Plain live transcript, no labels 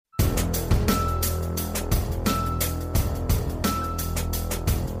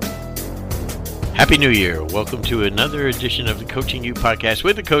Happy New Year. Welcome to another edition of the Coaching You podcast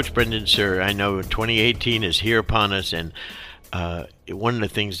with the coach, Brendan Suhr. I know 2018 is here upon us, and one of the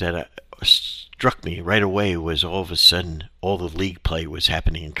things that struck me right away was all of a sudden all the league play was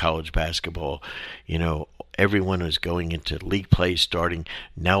happening in college basketball. You know, everyone was going into league play starting.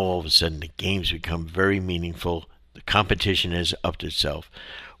 Now all of a sudden the games become very meaningful. The competition has upped itself.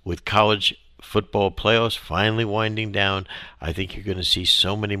 With college football playoffs finally winding down, I think you're going to see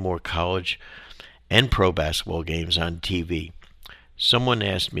so many more college and pro basketball games on TV. Someone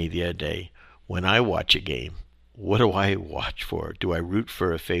asked me the other day, when I watch a game, what do I watch for? Do I root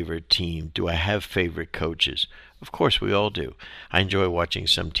for a favorite team? Do I have favorite coaches? Of course, we all do. I enjoy watching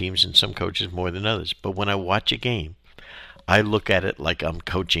some teams and some coaches more than others. But when I watch a game, I look at it like I'm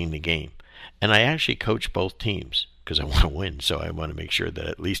coaching the game. And I actually coach both teams because I want to win. So I want to make sure that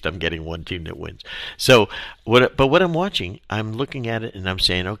at least I'm getting one team that wins. So, what I'm watching, I'm looking at it and I'm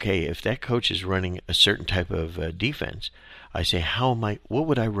saying, okay, if that coach is running a certain type of defense, I say, what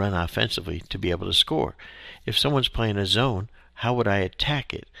would I run offensively to be able to score? If someone's playing a zone, how would I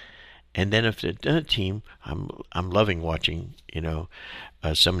attack it? And then if the team, I'm loving watching,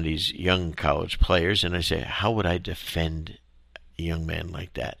 some of these young college players, and I say, how would I defend a young man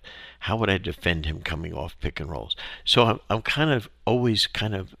like that? How would I defend him coming off pick and rolls? So I'm always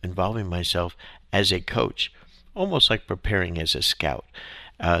involving myself as a coach, almost like preparing as a scout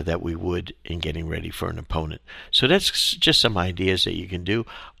that we would in getting ready for an opponent. So that's just some ideas that you can do.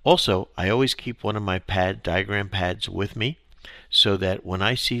 Also, I always keep one of my diagram pads with me so that when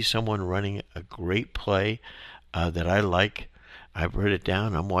I see someone running a great play that I like, I've written it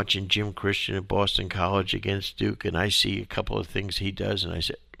down. I'm watching Jim Christian at Boston College against Duke, and I see a couple of things he does, and I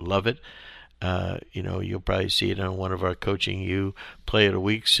say, love it. You'll probably see it on one of our Coaching You Play of the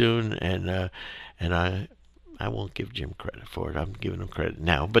Week soon, and I won't give Jim credit for it. I'm giving him credit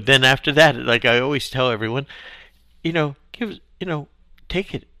now. But then after that, like I always tell everyone,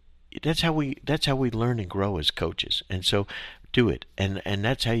 take it. That's how we learn and grow as coaches. And so do it. And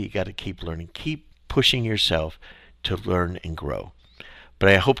that's how you got to keep learning. Keep pushing yourself to learn and grow. But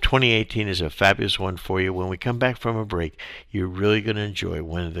I hope 2018 is a fabulous one for you. When we come back from a break, you're really going to enjoy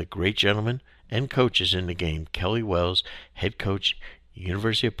one of the great gentlemen and coaches in the game, Kelly Wells, head coach,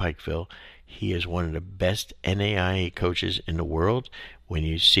 University of Pikeville. He is one of the best NAIA coaches in the world. When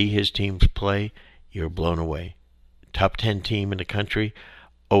you see his teams play, you're blown away. Top 10 team in the country,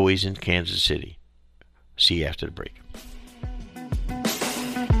 always in Kansas City. See you after the break.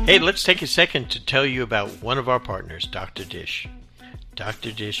 Hey, let's take a second to tell you about one of our partners, Dr. Dish.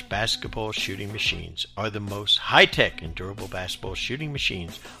 Dr. Dish basketball shooting machines are the most high-tech and durable basketball shooting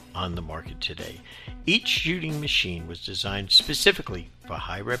machines on the market today. Each shooting machine was designed specifically for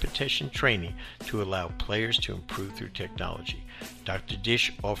high repetition training to allow players to improve through technology. Dr.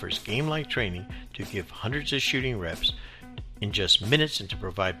 Dish offers game-like training to give hundreds of shooting reps in just minutes and to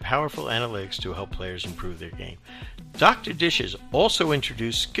provide powerful analytics to help players improve their game. Dr. Dish has also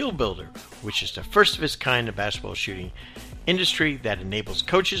introduced Skill Builder, which is the first of its kind in basketball shooting industry that enables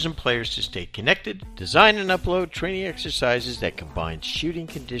coaches and players to stay connected, design and upload training exercises that combine shooting,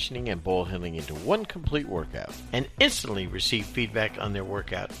 conditioning, and ball handling into one complete workout, and instantly receive feedback on their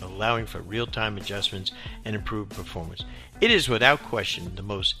workout, allowing for real-time adjustments and improved performance. It is without question the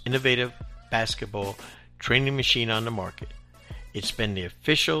most innovative basketball training machine on the market. It's been the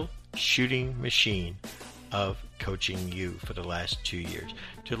official shooting machine of Coaching You for the last 2 years.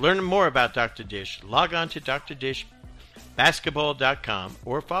 To learn more about Dr. Dish, log on to drdishbasketball.com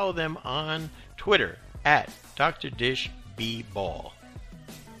or follow them on Twitter at drdishbball.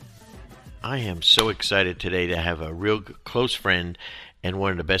 I am so excited today to have a real close friend and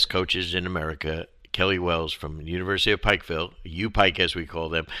one of the best coaches in America, Kelly Wells from the University of Pikeville, U-Pike as we call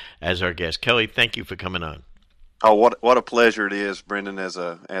them, as our guest. Kelly, thank you for coming on. Oh, what a pleasure it is, Brendan. As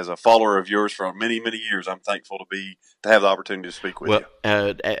a follower of yours for many years, I'm thankful to have the opportunity to speak with you.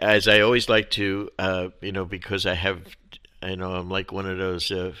 As I always like to, because I have, I'm like one of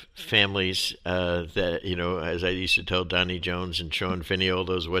those families that, as I used to tell Donnie Jones and Sean Finney, all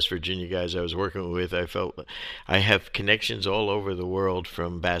those West Virginia guys I was working with, I felt I have connections all over the world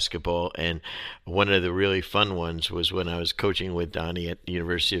from basketball. And one of the really fun ones was when I was coaching with Donnie at the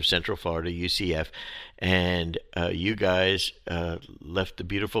University of Central Florida, UCF. And you guys left the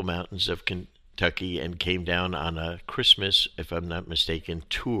beautiful mountains of Kentucky and came down on a Christmas, if I'm not mistaken,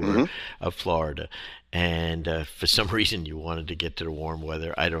 tour Mm-hmm. of Florida. And for some reason, you wanted to get to the warm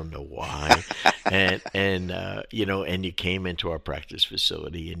weather. I don't know why. And you came into our practice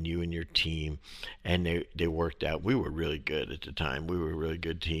facility, and you and your team, and they worked out. We were really good at the time. We were a really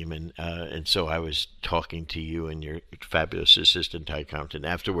good team, and so I was talking to you and your fabulous assistant Ty Compton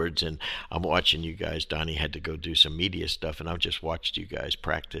afterwards, and I'm watching you guys. Donnie had to go do some media stuff, and I just watched you guys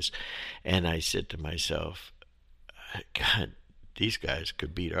practice, and I said to myself, God, these guys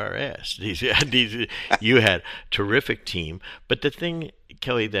could beat our ass. You had a terrific team. But the thing,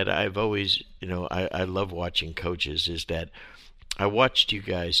 Kelly, that I've always, I love watching coaches is that I watched you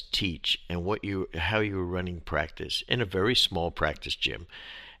guys teach and how you were running practice in a very small practice gym.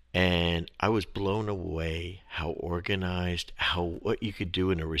 And I was blown away how organized, what you could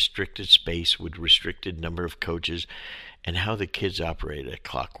do in a restricted space with restricted number of coaches, and how the kids operated at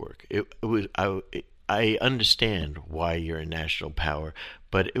clockwork. I understand why you're a national power,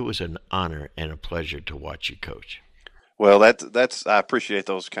 but it was an honor and a pleasure to watch you coach. Well, that's I appreciate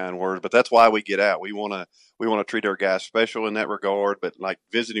those kind words, but that's why we get out. We want to treat our guys special in that regard. But like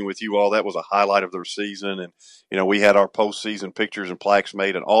visiting with you all, that was a highlight of their season, and we had our postseason pictures and plaques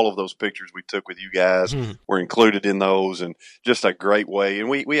made, and all of those pictures we took with you guys were included in those, and just a great way. And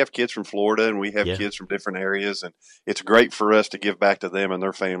we have kids from Florida, and we have kids from different areas, and it's great for us to give back to them and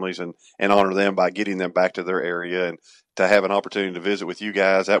their families, and honor them by getting them back to their area. And to have an opportunity to visit with you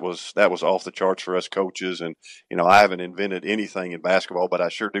guys, that was off the charts for us coaches. And I haven't invented anything in basketball, but I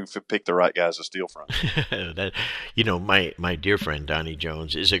sure do pick the right guys to steal from. My dear friend Donnie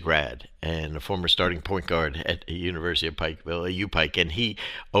Jones is a grad and a former starting point guard at the University of Pikeville, UPike, and he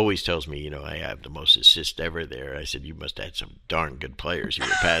always tells me, I have the most assists ever there. I said, you must have had some darn good players you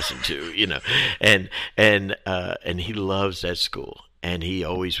were passing to, and he loves that school. And he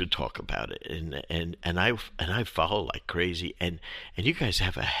always would talk about it, and I follow like crazy. And you guys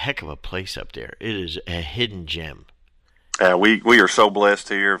have a heck of a place up there. It is a hidden gem. We are so blessed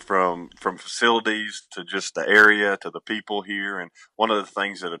here, from facilities to just the area to the people here. And one of the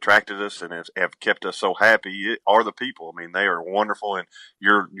things that attracted us and have kept us so happy are the people. I mean, they are wonderful, and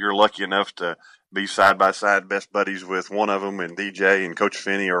you're lucky enough to be side by side best buddies with one of them, and DJ and Coach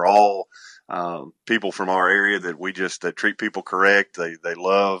Finney are all people from our area that treat people correct. They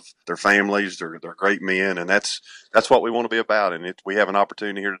love their families. They're great men, and that's what we want to be about. And we have an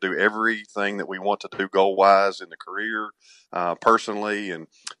opportunity here to do everything that we want to do goal wise in the career, personally and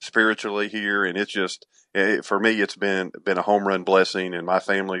spiritually here. And it's just, for me, it's been a home run blessing, and my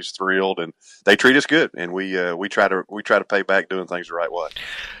family's thrilled, and they treat us good, and we try to pay back doing things the right way.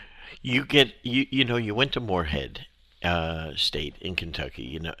 You went to Moorhead State in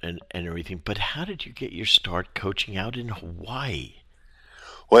Kentucky, and everything. But how did you get your start coaching out in Hawaii?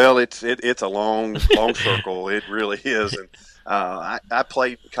 Well, it's a long circle. It really is. And I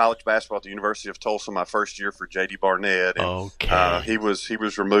played college basketball at the University of Tulsa my first year for J.D. Barnett. And, okay. He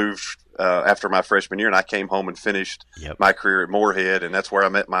was removed after my freshman year, and I came home and finished my career at Moorhead, and that's where I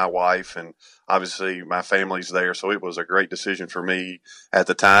met my wife, and obviously my family's there. So it was a great decision for me at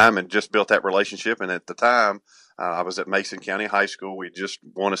the time, and just built that relationship. And at the time, I was at Mason County High School. We just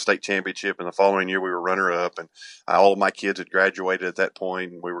won a state championship, and the following year we were runner-up, and all of my kids had graduated at that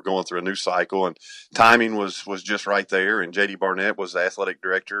point, and we were going through a new cycle, and timing was just right there. And J.D. Barnett was the athletic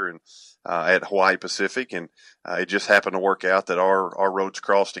director and at Hawaii Pacific, and it just happened to work out that our roads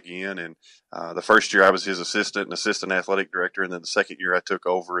crossed again. And the first year I was his assistant athletic director, and then the second year I took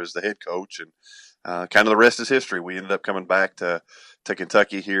over as the head coach, and kind of the rest is history. We ended up coming back to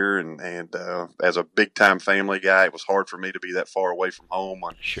Kentucky here, and as a big time family guy, it was hard for me to be that far away from home.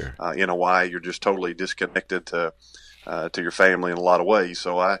 Sure. In Hawaii, you're just totally disconnected to your family in a lot of ways.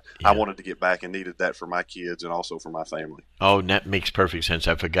 So I wanted to get back and needed that for my kids and also for my family. Oh, that makes perfect sense.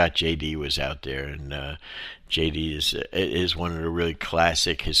 I forgot JD was out there, and JD is one of the really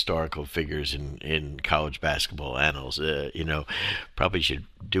classic historical figures in college basketball annals. Probably should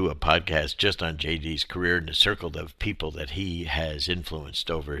do a podcast just on JD's career and the circle of people that he has influenced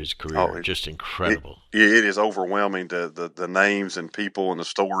over his career. Just incredible. It is overwhelming, the names and people and the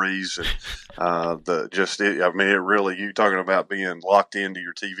stories, and it really, you talking about being locked into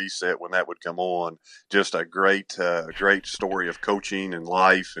your TV set when that would come on. Just a great story of coaching and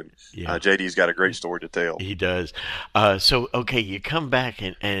life, and JD's got a great story to tell. He does. So you come back,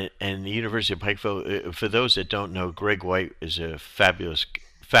 and the University of Pikeville. For those that don't know, Greg White is a fabulous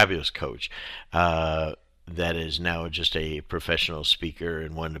coach. That is now just a professional speaker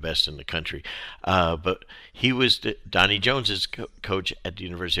and one of the best in the country. But he was Donnie Jones's coach at the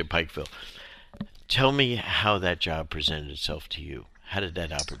University of Pikeville. Tell me how that job presented itself to you. How did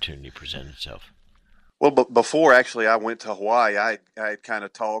that opportunity present itself? Well, before actually I went to Hawaii, I had kind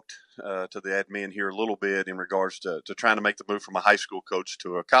of talked to the admin here a little bit in regards to trying to make the move from a high school coach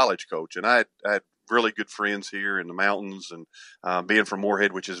to a college coach. And I had really good friends here in the mountains, and being from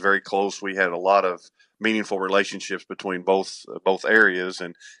Moorhead, which is very close, we had a lot of meaningful relationships between both areas,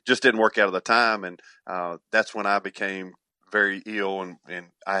 and just didn't work out at the time. And that's when I became very ill, and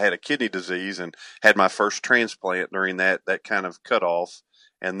I had a kidney disease and had my first transplant during that kind of cutoff.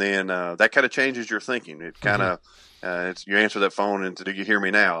 And then that kind of changes your thinking. It kind of you answer that phone and do you hear me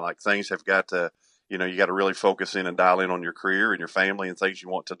now? Like, things have got to, you got to really focus in and dial in on your career and your family and things you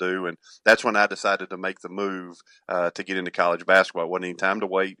want to do. And that's when I decided to make the move to get into college basketball. It wasn't any time to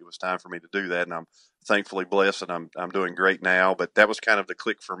wait. It was time for me to do that. And I'm thankfully blessed, and I'm doing great now. But that was kind of the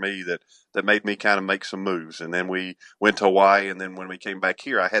click for me that made me kind of make some moves. And then we went to Hawaii. And then when we came back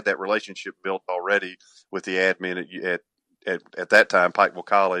here, I had that relationship built already with the admin at that time, Pikeville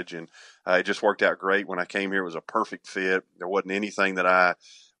College, and it just worked out great. When I came here, it was a perfect fit. There wasn't anything that I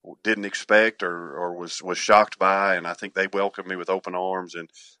didn't expect or was shocked by, and I think they welcomed me with open arms. And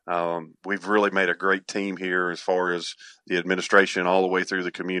we've really made a great team here as far as the administration all the way through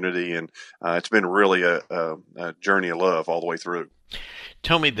the community, and it's been really a journey of love all the way through.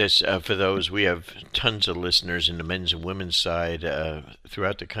 Tell me this, for those, we have tons of listeners in the men's and women's side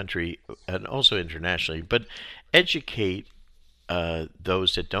throughout the country and also internationally, but educate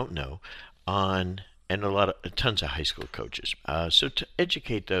those that don't know on, and tons of high school coaches. So to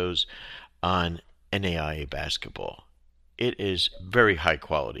educate those on NAIA basketball, it is very high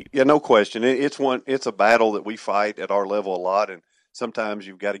quality. Yeah, no question. It's a battle that we fight at our level a lot, and sometimes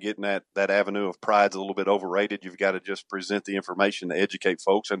you've got to get in that avenue of pride's a little bit overrated. You've got to just present the information to educate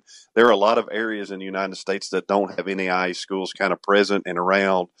folks. And there are a lot of areas in the United States that don't have NAIA schools kind of present and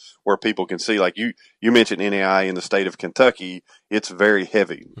around where people can see. Like you mentioned NAIA in the state of Kentucky. It's very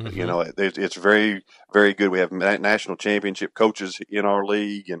heavy. Mm-hmm. It's very, very good. We have national championship coaches in our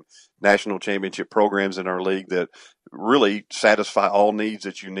league and national championship programs in our league that really satisfy all needs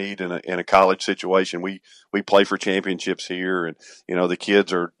that you need in a college situation. We play for championships here, and the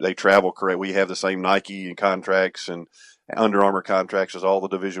kids they travel correct. We have the same Nike contracts and Under Armour contracts as all the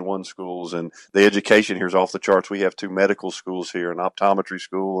Division I schools, and the education here is off the charts. We have 2 medical schools here, an optometry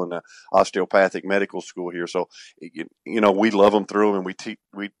school and an osteopathic medical school here. So we love them through, and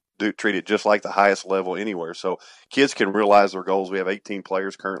we do treat it just like the highest level anywhere. So kids can realize their goals. We have 18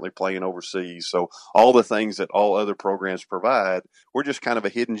 players currently playing overseas. So all the things that all other programs provide, we're just kind of a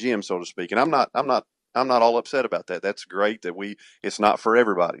hidden gem, so to speak. And I'm not all upset about that. That's great that it's not for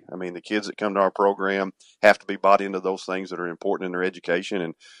everybody. I mean, the kids that come to our program have to be bought into those things that are important in their education.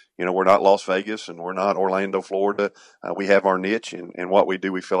 And, we're not Las Vegas and we're not Orlando, Florida. We have our niche, and what we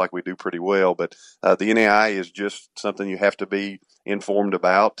do, we feel like we do pretty well. But the NAIA is just something you have to be informed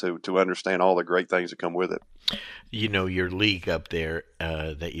about to understand all the great things that come with it. Your league up there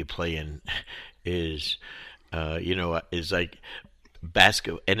that you play in is like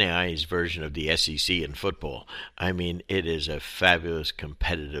NAIA's version of the SEC in football. I mean, it is a fabulous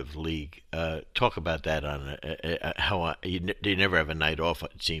competitive league. Talk about that on how you never have a night off,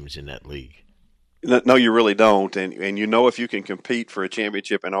 it seems, in that league. No, you really don't. And if you can compete for a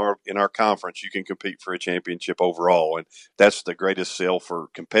championship in our conference, you can compete for a championship overall. And that's the greatest sell for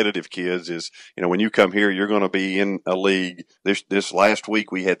competitive kids is, when you come here, you're going to be in a league. This last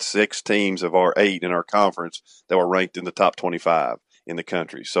week, we had 6 teams of our 8 in our conference that were ranked in the top 25 in the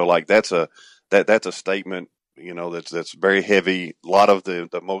country. So like that's a statement, that's very heavy. A lot of the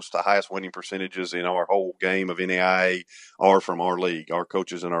highest winning percentages in our whole game of NAIA are from our league. Our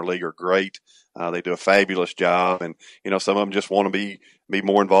coaches in our league are great. They do a fabulous job, and some of them just want to be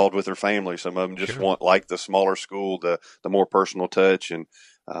more involved with their family. Some of them just want, like the smaller school, the more personal touch, and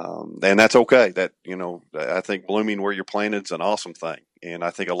that's okay. That I think blooming where you're planted is an awesome thing, and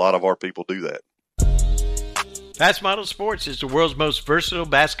I think a lot of our people do that. Fast Model Sports is the world's most versatile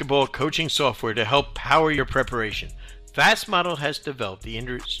basketball coaching software to help power your preparation. Fast Model has developed the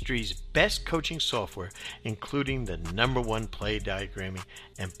industry's best coaching software, including the #1 play diagramming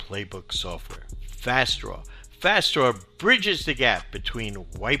and playbook software, FastDraw. FastDraw bridges the gap between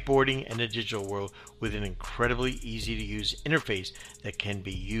whiteboarding and the digital world with an incredibly easy-to-use interface that can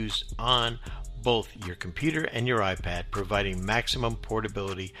be used on both your computer and your iPad, providing maximum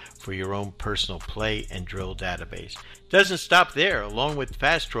portability for your own personal play and drill database. Doesn't stop there. Along with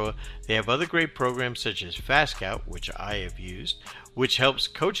FastDraw, they have other great programs such as FastScout, which I have used, which helps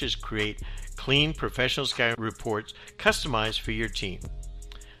coaches create clean professional scouting reports customized for your team.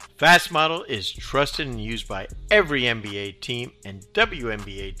 Fast Model is trusted and used by every NBA team and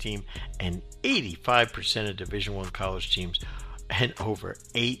WNBA team, and 85% of Division I college teams and over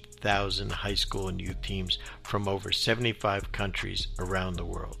 8,000 high school and youth teams from over 75 countries around the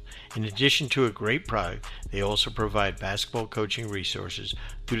world. In addition to a great product, they also provide basketball coaching resources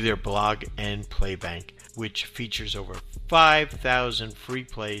through their blog and Playbank, which features over 5,000 free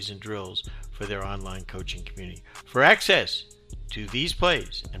plays and drills for their online coaching community. For access to these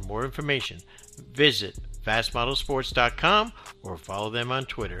plays and more information, visit fastmodelsports.com or follow them on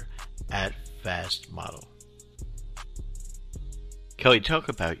Twitter at fastmodel. Kelly, talk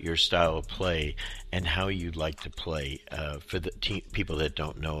about your style of play and how you'd like to play for the people that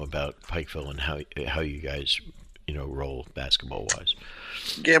don't know about Pikeville and how you guys roll basketball-wise.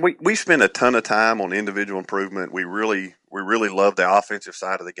 Yeah, we spend a ton of time on individual improvement. We really love the offensive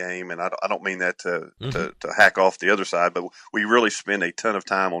side of the game, and I don't mean that to hack off the other side, but we really spend a ton of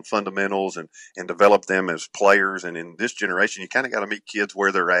time on fundamentals and develop them as players. And in this generation, you kind of got to meet kids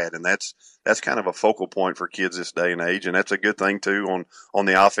where they're at, and that's kind of a focal point for kids this day and age, and that's a good thing too on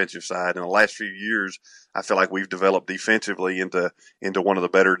the offensive side. In the last few years, I feel like we've developed defensively into one of the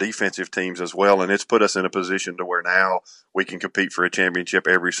better defensive teams as well, and it's put us in a position to where now we can compete for a championship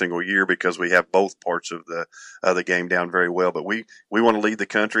every single year because we have both parts of the game down very well. But we want to lead the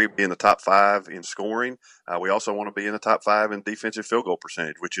country, be in the top 5 in scoring. We also want to be in the top 5 in defensive field goal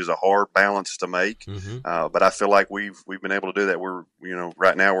percentage, which is a hard balance to make. But I feel like we've been able to do that. We're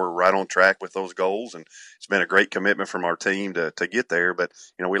right now we're right on track with those goals, and it's been a great commitment from our team to get there. But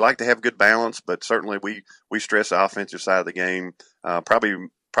we like to have good balance, but certainly we stress the offensive side of the game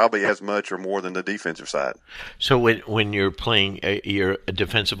probably as much or more than the defensive side. So when you're playing, you're a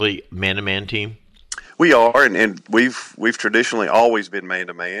defensively man-to-man team? We are, and we've traditionally always been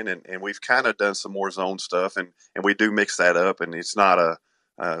man-to-man, and we've kind of done some more zone stuff, and we do mix that up, and it's not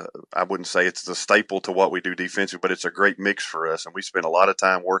I wouldn't say it's the staple to what we do defensively, but it's a great mix for us. And we spend a lot of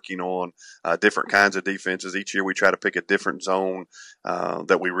time working on different kinds of defenses. Each year we try to pick a different zone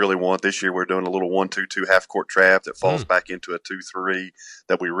that we really want. This year we're doing a little 1-2-2 half-court trap that falls back into a 2-3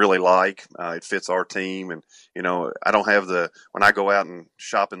 that we really like. It fits our team. And, I don't have when I go out and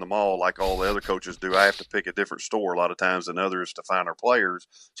shop in the mall like all the other coaches do, I have to pick a different store a lot of times than others to find our players.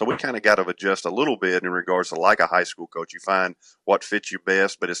 So we kind of got to adjust a little bit in regards to like a high school coach. You find what fits you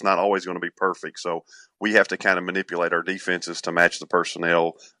best, but it's not always going to be perfect. So we have to kind of manipulate our defenses to match the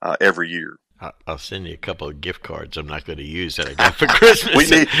personnel every year. I'll send you a couple of gift cards I'm not going to use that I got for Christmas. we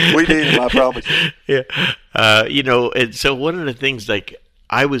need them, I promise you. Yeah. And so one of the things, like,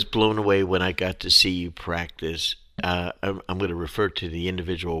 I was blown away when I got to see you practice. I'm going to refer to the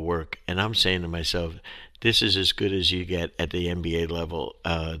individual work, and I'm saying to myself, this is as good as you get at the NBA level,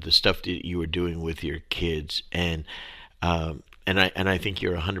 the stuff that you were doing with your kids. And I think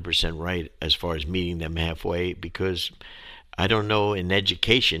you're 100% right as far as meeting them halfway, because I don't know in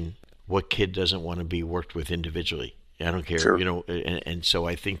education what kid doesn't want to be worked with individually. I don't care, sure. And so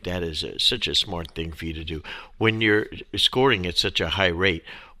I think that is such a smart thing for you to do. When you're scoring at such a high rate,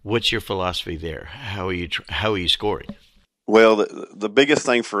 what's your philosophy there? How are you scoring? Well, the biggest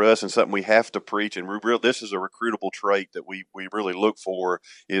thing for us, and something we have to preach, and this is a recruitable trait that we really look for,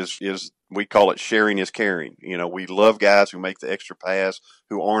 is we call it sharing is caring. We love guys who make the extra pass,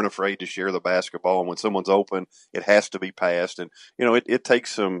 who aren't afraid to share the basketball. And when someone's open, it has to be passed. And, it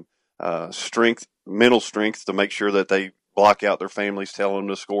takes some mental strength to make sure that they block out their families, tell them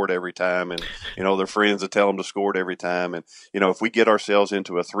to score it every time, and their friends that tell them to score it every time. And if we get ourselves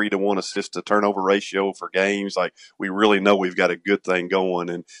into a 3-to-1 assist to turnover ratio for games, like, we really know we've got a good thing going.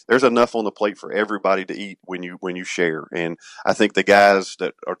 And there's enough on the plate for everybody to eat when you share. And I think the guys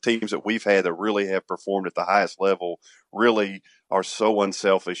that are teams that we've had that really have performed at the highest level really are so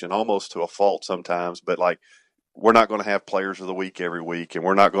unselfish, and almost to a fault sometimes. But, like, we're not going to have players of the week every week, and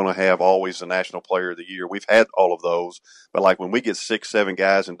we're not going to have always the national player of the year. We've had all of those, but, like, when we get 6-7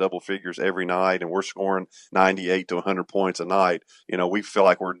 guys in double figures every night and we're scoring 98 to 100 points a night, we feel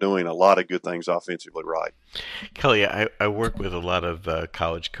like we're doing a lot of good things offensively right. Kelly, I work with a lot of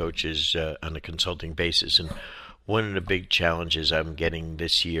college coaches on a consulting basis, and one of the big challenges I'm getting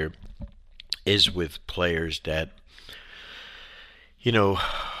this year is with players that,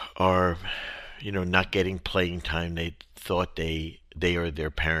 are not getting playing time they thought they or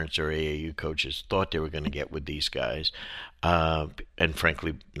their parents or AAU coaches thought they were going to get with these guys. And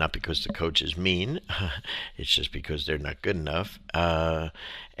frankly, not because the coach is mean, it's just because they're not good enough. Or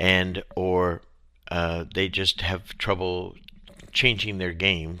they just have trouble changing their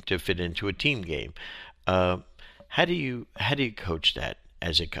game to fit into a team game. How do you coach that?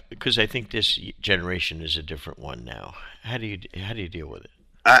 Because I think this generation is a different one now. How do you deal with it?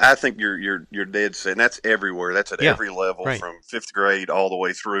 I think you're dead set. And that's everywhere. That's at Yeah, every level, right. from fifth grade all the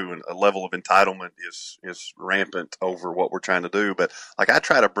way through. And a level of entitlement is rampant over what we're trying to do. But like I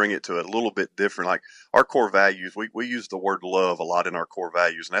try to bring it to a little bit different. Like our core values, we use the word love a lot in our core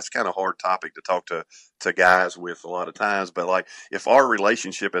values, and that's kind of a hard topic to talk to guys with a lot of times. But like if our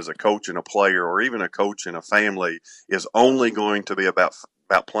relationship as a coach and a player, or even a coach and a family, is only going to be about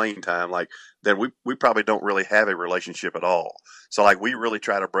playing time, like then we probably don't really have a relationship at all. So like we really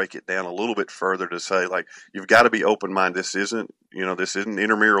try to break it down a little bit further to say like you've got to be open minded. This isn't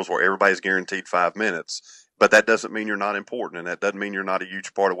intramurals where everybody's guaranteed 5 minutes. But that doesn't mean you're not important, and that doesn't mean you're not a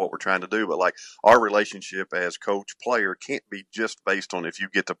huge part of what we're trying to do. But like our relationship as coach player can't be just based on if you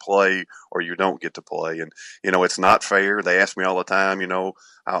get to play or you don't get to play. And it's not fair. They ask me all the time.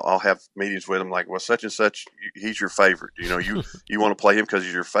 I'll have meetings with them like, well, such and such, he's your favorite. You want to play him because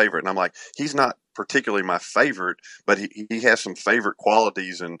he's your favorite, and I'm like, he's not particularly my favorite, but he has some favorite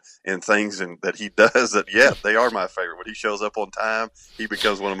qualities and things that he does that, yeah, they are my favorite. When he shows up on time, he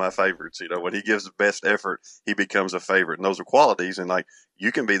becomes one of my favorites. When he gives the best effort, he becomes a favorite. And those are qualities. And like,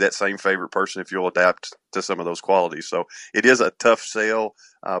 you can be that same favorite person if you'll adapt to some of those qualities. So it is a tough sell,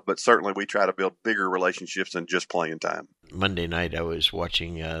 but certainly we try to build bigger relationships than just playing time. Monday night, I was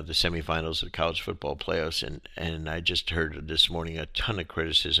watching the semifinals of the college football playoffs, and I just heard this morning a ton of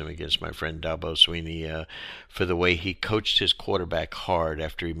criticism against my friend Dabo Sweeney for the way he coached his quarterback hard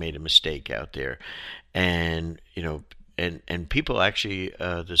after he made a mistake out there. And, and people actually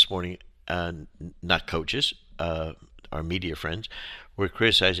this morning, not coaches, our media friends, were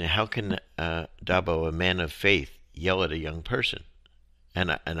criticizing how can Dabo, a man of faith, yell at a young person.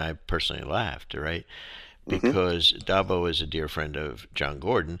 And I personally laughed, right? Because Dabo is a dear friend of John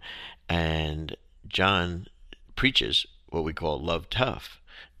Gordon, and John preaches what we call love tough.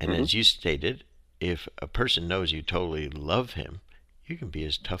 And as you stated, if a person knows you totally love him, you can be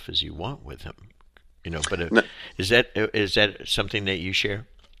as tough as you want with him. But is that something that you share?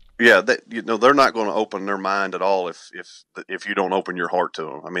 Yeah, they're not going to open their mind at all if you don't open your heart to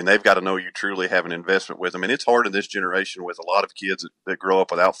them. I mean, they've got to know you truly have an investment with them, and it's hard in this generation with a lot of kids that grow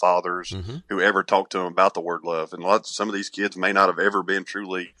up without fathers who ever talk to them about the word love. And some of these kids may not have ever been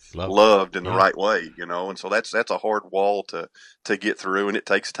truly loved in the right way, and so that's a hard wall to get through, and it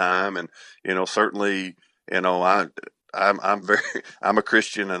takes time. And certainly, I'm a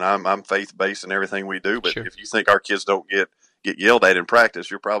Christian, and I'm faith based in everything we do. But if you think our kids don't get yelled at in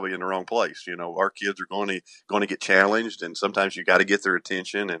practice, you're probably in the wrong place. Our kids are going to get challenged, and sometimes you got to get their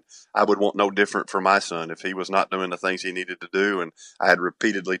attention. And I would want no different for my son. If he was not doing the things he needed to do, and I had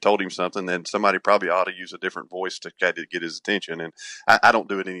repeatedly told him something, then somebody probably ought to use a different voice to get his attention. And I don't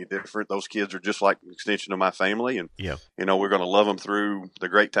do it any different. Those kids are just like an extension of my family, and we're going to love them through the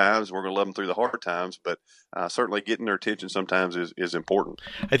great times. We're going to love them through the hard times, but certainly getting their attention sometimes is important.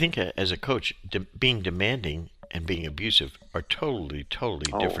 I think as a coach, being demanding and being abusive are totally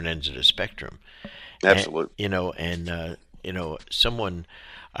different ends of the spectrum. Absolutely. Someone,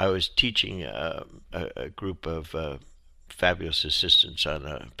 I was teaching a group of fabulous assistants on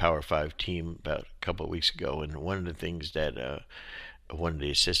a Power 5 team about a couple of weeks ago, and one of the things that one of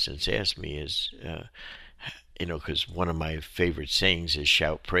the assistants asked me is, because one of my favorite sayings is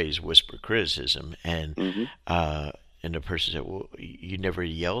shout praise, whisper criticism, and the person said, well, you never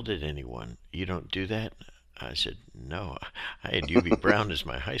yelled at anyone. You don't do that? I said, no, I had UB Brown as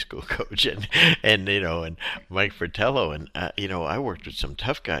my high school coach, and Mike Fratello, and I worked with some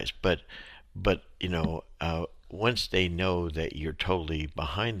tough guys, but once they know that you're totally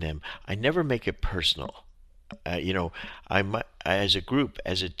behind them, I never make it personal. As a group,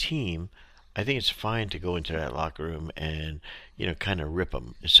 as a team, I think it's fine to go into that locker room and kind of rip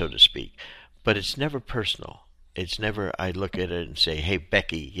them, so to speak, but it's never personal. It's never, I look at it and say, hey,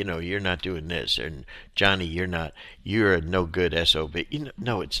 Becky, you're not doing this. And Johnny, you're a no good SOB.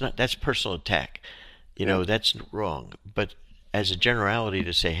 No, it's not. That's personal attack. That's wrong. But as a generality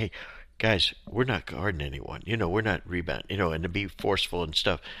to say, hey, guys, we're not guarding anyone. We're not rebounding, and to be forceful and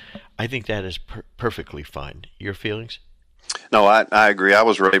stuff. I think that is perfectly fine. Your feelings? No, I agree. I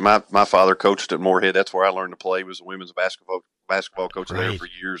was ready. My father coached at Moorhead. That's where I learned to play. He was a women's basketball coach there for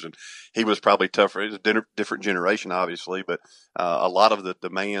years, and he was probably tougher. It was a different generation, obviously, but a lot of the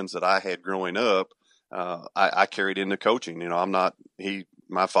demands that I had growing up, I carried into coaching.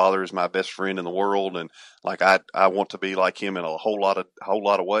 my father is my best friend in the world, and like I want to be like him in a whole lot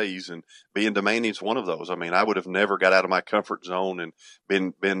of ways, and being demanding is one of those. I mean, I would have never got out of my comfort zone and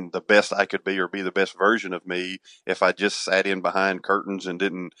been the best I could be or be the best version of me if I just sat in behind curtains and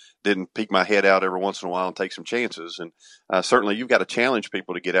didn't peek my head out every once in a while and take some chances. And certainly you've got to challenge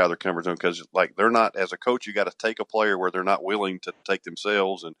people to get out of their comfort zone, because like they're not, as a coach, you got to take a player where they're not willing to take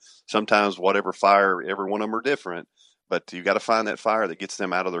themselves. And sometimes whatever fire, every one of them are different, but you got to find that fire that gets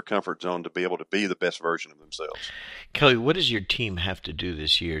them out of their comfort zone to be able to be the best version of themselves. Kelly, what does your team have to do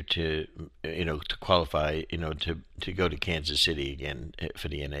this year to, to qualify, to go to Kansas City again for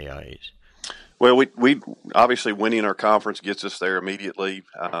the NAIAs? Well, we obviously winning our conference gets us there immediately.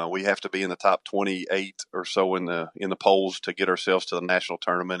 We have to be in the top 28 or so in the polls to get ourselves to the national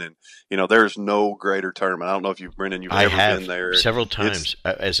tournament. And there's no greater tournament. I don't know if you've ever been there. Several times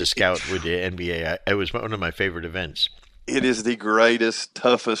as a scout with the NBA. It was one of my favorite events. It is the greatest,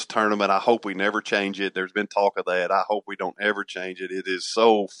 toughest tournament. I hope we never change it. There's been talk of that. I hope we don't ever change it. It is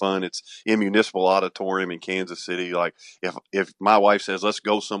so fun. It's in Municipal Auditorium in Kansas City. Like if my wife says, let's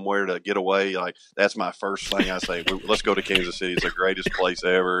go somewhere to get away, like that's my first thing I say. Let's go to Kansas City. It's the greatest place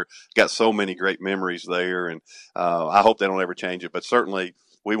ever. Got so many great memories there. And I hope they don't ever change it. But certainly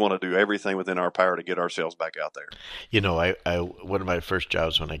we want to do everything within our power to get ourselves back out there. I one of my first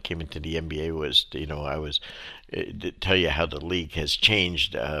jobs when I came into the NBA was, I was to tell you how the league has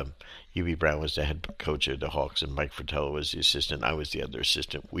changed. U.B. Brown was the head coach of the Hawks, and Mike Fratello was the assistant. I was the other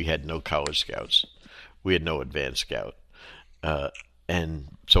assistant. We had no college scouts. We had no advanced scout.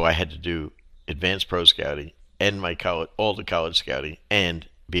 And so I had to do advanced pro scouting and all the college scouting and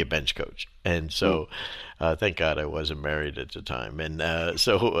be a bench coach. And so thank God I wasn't married at the time. And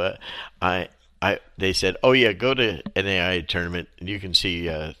they said, oh yeah, go to NAIA tournament and you can see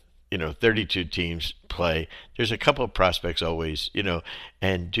 32 teams play. There's a couple of prospects always,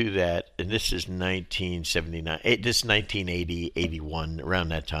 and do that. And this is 1979. This is 1980, 81, around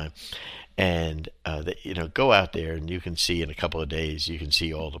that time. And go out there and you can see in a couple of days, you can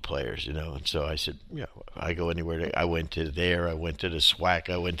see all the players, And so I said, I go anywhere. I went to there. I went to the SWAC.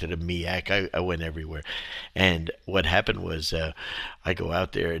 I went to the MEAC. I went everywhere. And what happened was I go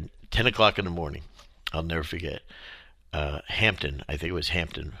out there at 10 o'clock in the morning. I'll never forget. Hampton, I think it was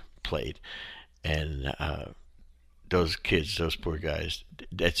Hampton, played. And those kids, those poor guys,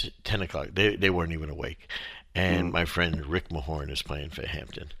 that's 10 o'clock. They weren't even awake. And my friend Rick Mahorn is playing for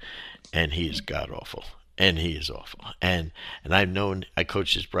Hampton, and he is god-awful, and he is awful. And I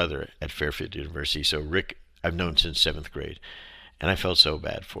coached his brother at Fairfield University, so Rick I've known since 7th grade, and I felt so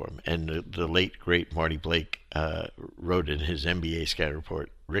bad for him. And the late, great Marty Blake wrote in his NBA scouting report,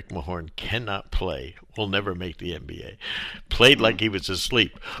 Rick Mahorn cannot play, will never make the NBA. Played like he was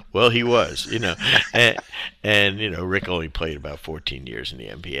asleep. Well, he was, and Rick only played about 14 years in the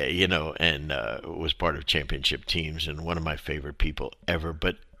NBA, and was part of championship teams and one of my favorite people ever.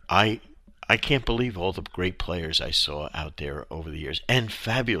 But I can't believe all the great players I saw out there over the years and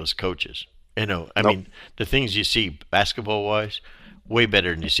fabulous coaches. I mean, the things you see basketball-wise, way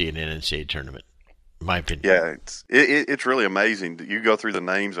better than you see in an NCAA tournament. My opinion. Yeah, it's really amazing. You go through the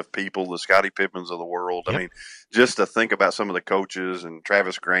names of people, the Scottie Pippens of the world. Yep. I mean, just to think about some of the coaches and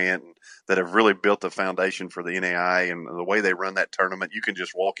Travis Grant that have really built the foundation for the NAI and the way they run that tournament. You can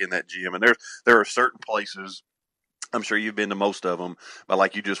just walk in that gym, and there are certain places. I'm sure you've been to most of them, but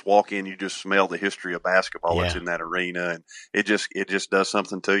like you just walk in, you just smell the history of basketball that's in that arena, and it just does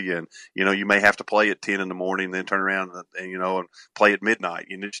something to you. And you may have to play at 10 in the morning, then turn around and play at midnight.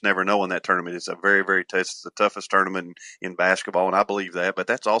 You just never know in that tournament. It's a very, very tough. It's the toughest tournament in basketball, and I believe that. But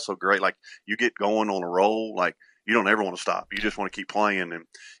that's also great. Like you get going on a roll, like you don't ever want to stop. You just want to keep playing,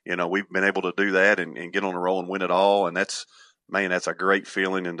 and we've been able to do that and get on a roll and win it all, and that's a great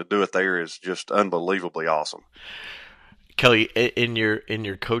feeling, and to do it there is just unbelievably awesome. Kelly, in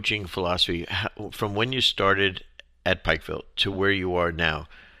your coaching philosophy, from when you started at Pikeville to where you are now,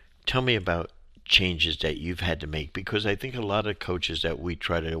 tell me about changes that you've had to make, because I think a lot of coaches that we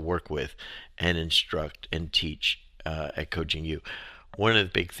try to work with and instruct and teach at Coaching U, one of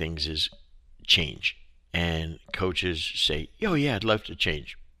the big things is change. And coaches say, oh, yeah, I'd love to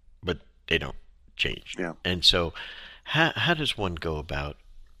change, but they don't change. Yeah. And so how does one go about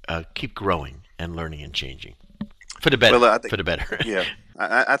keep growing and learning and changing? For the better. Well, for the better. Yeah.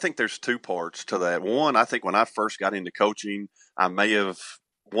 I think there's two parts to that. One, I think when I first got into coaching, I may have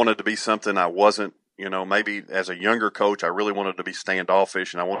wanted to be something I wasn't. Maybe as a younger coach, I really wanted to be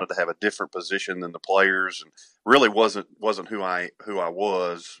standoffish, and I wanted to have a different position than the players, and really wasn't who I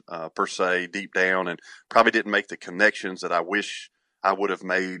was per se deep down, and probably didn't make the connections that I wish I would have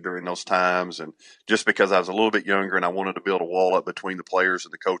made during those times. And just because I was a little bit younger and I wanted to build a wall up between the players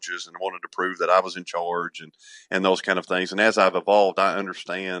and the coaches and wanted to prove that I was in charge and those kind of things. And as I've evolved, I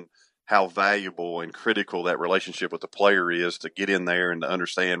understand how valuable and critical that relationship with the player is to get in there and to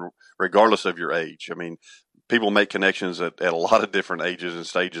understand regardless of your age. I mean, people make connections at a lot of different ages and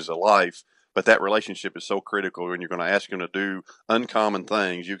stages of life, but that relationship is so critical. When you're going to ask them to do uncommon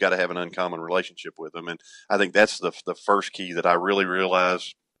things, you've got to have an uncommon relationship with them. And I think that's the first key that I really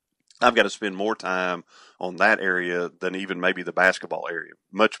realized. I've got to spend more time on that area than even maybe the basketball area.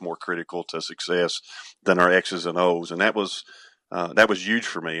 Much more critical to success than our X's and O's. And that was huge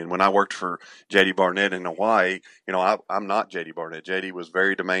for me. And when I worked for J.D. Barnett in Hawaii, I'm not J.D. Barnett. J.D. was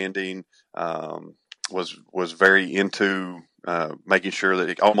very demanding, was very into making sure that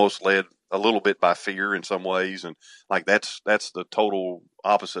it almost led a little bit by fear in some ways. And like that's the total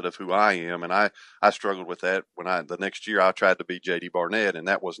opposite of who I am. And I struggled with that when the next year I tried to be J.D. Barnett, and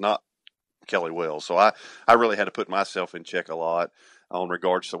that was not Kelly Wells. So I really had to put myself in check a lot on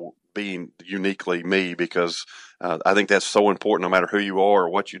regards to being uniquely me, because I think that's so important no matter who you are or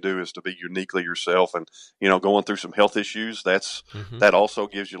what you do, is to be uniquely yourself. And, going through some health issues, that also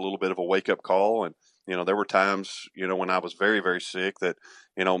gives you a little bit of a wake up call. And, there were times, when I was very, very sick that,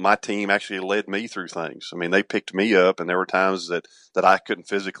 my team actually led me through things. I mean, they picked me up, and there were times that I couldn't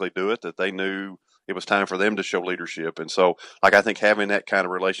physically do it, that they knew it was time for them to show leadership. And so, I think having that kind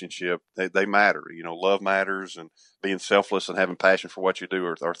of relationship, they matter. Love matters, and being selfless and having passion for what you do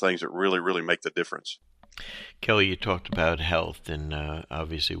are things that really, really make the difference. Kelly, you talked about health, and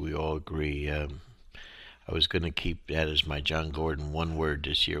obviously we all agree. I was going to keep that as my John Gordon one word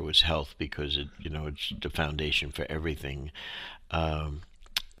this year was health, because it's the foundation for everything.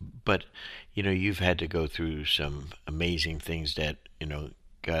 But you've had to go through some amazing things that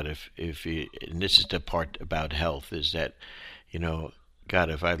God, if you, and this is the part about health, is that God,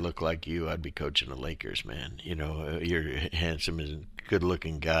 if I look like you, I'd be coaching the Lakers, man. You're a handsome and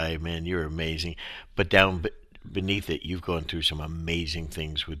good-looking guy, man. You're amazing. But down beneath it, you've gone through some amazing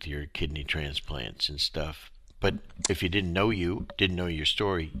things with your kidney transplants and stuff. But if you didn't know your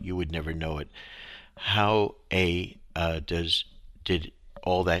story, you would never know it. How did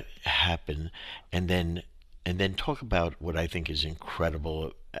all that happen? And then talk about what I think is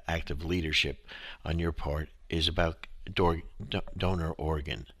incredible act of leadership on your part is about donor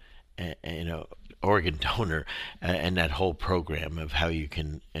organ, organ donor, and that whole program of how you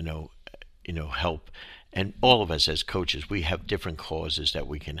can help. And all of us as coaches, we have different causes that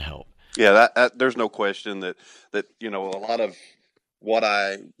we can help. Yeah, that there's no question that a lot of what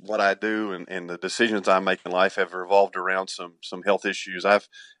I do and the decisions I make in life have revolved around some health issues. I've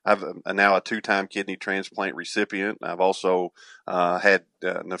now a 2-time kidney transplant recipient. I've also had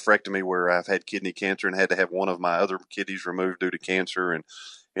nephrectomy, where I've had kidney cancer and had to have one of my other kidneys removed due to cancer. And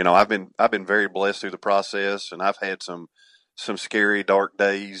I've been very blessed through the process, and I've had some scary, dark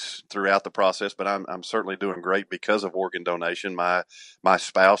days throughout the process, but I'm certainly doing great because of organ donation. My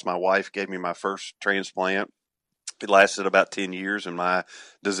spouse, my wife, gave me my first transplant. It lasted about 10 years, and my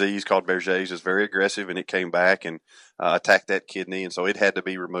disease called Berger's is very aggressive, and it came back and attacked that kidney, and so it had to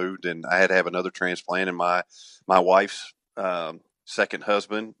be removed, and I had to have another transplant. And my wife's second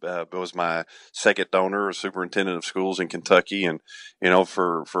husband was my second donor, a superintendent of schools in Kentucky. And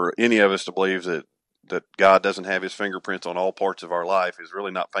for any of us to believe that God doesn't have his fingerprints on all parts of our life is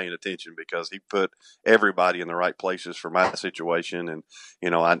really not paying attention, because he put everybody in the right places for my situation. And,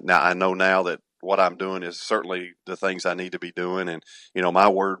 I know now that what I'm doing is certainly the things I need to be doing. And, my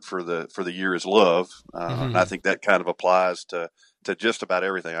word for the year is love. And I think that kind of applies to just about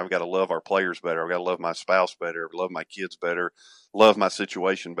everything. I've got to love our players better. I've got to love my spouse better, love my kids better, love my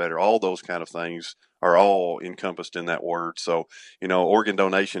situation better. All those kind of things are all encompassed in that word. So, organ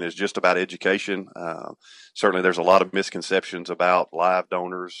donation is just about education. Certainly there's a lot of misconceptions about live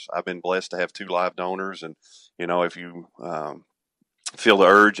donors. I've been blessed to have 2 live donors. And, if you feel the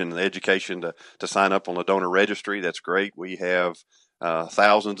urge and the education to sign up on the donor registry, that's great. We have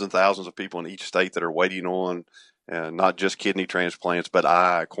thousands and thousands of people in each state that are waiting on not just kidney transplants, but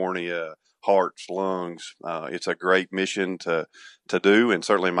eye, cornea, hearts, lungs. It's a great mission to do. And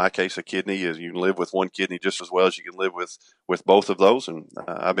certainly in my case, a kidney is, you can live with one kidney just as well as you can live with both of those. And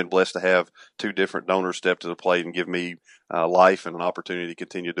I've been blessed to have 2 different donors step to the plate and give me life and an opportunity to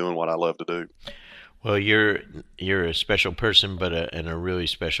continue doing what I love to do. Well, you're a special person, but a really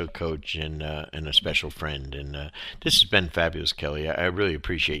special coach and a special friend. And this has been fabulous, Kelly. I really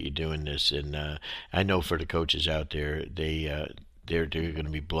appreciate you doing this. And I know for the coaches out there, they they're going to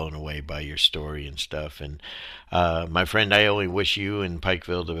be blown away by your story and stuff. And my friend, I only wish you and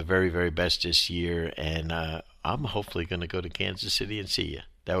Pikeville the very, very best this year. And I'm hopefully going to go to Kansas City and see you.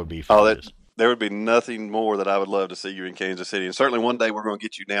 That would be fun. There would be nothing more that I would love to see you in Kansas City, and certainly one day we're going to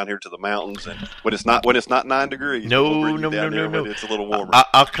get you down here to the mountains, and when it's not 9 degrees. No. It's a little warmer.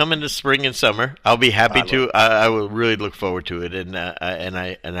 I'll come in the spring and summer. I'll be happy to. I will really look forward to it, and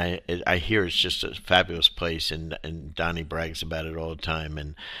I hear it's just a fabulous place, and Donnie brags about it all the time,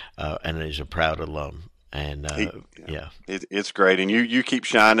 and he's a proud alum. And it's great, and you keep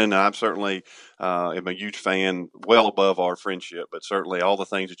shining. I'm certainly am a huge fan, well above our friendship, but certainly all the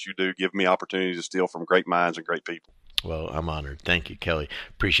things that you do give me opportunities to steal from great minds and great people. Well, I'm honored. Thank you, Kelly.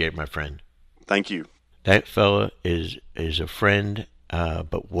 Appreciate it, my friend. Thank you. That fella is a friend,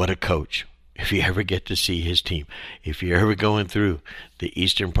 but what a coach. If you ever get to see his team, if you're ever going through the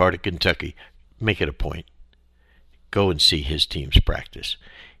eastern part of Kentucky, make it a point. Go and see his teams practice.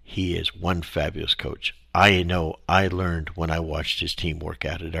 He is one fabulous coach. I know I learned when I watched his team work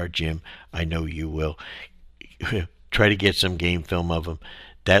out at our gym. I know you will. Try to get some game film of him.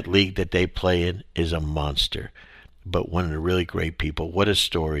 That league that they play in is a monster. But one of the really great people. What a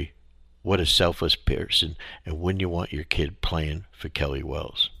story. What a selfless person. And wouldn't you want your kid playing for Kelly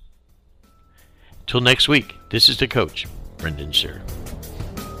Wells? Till next week, this is the coach, Brendan Suhr.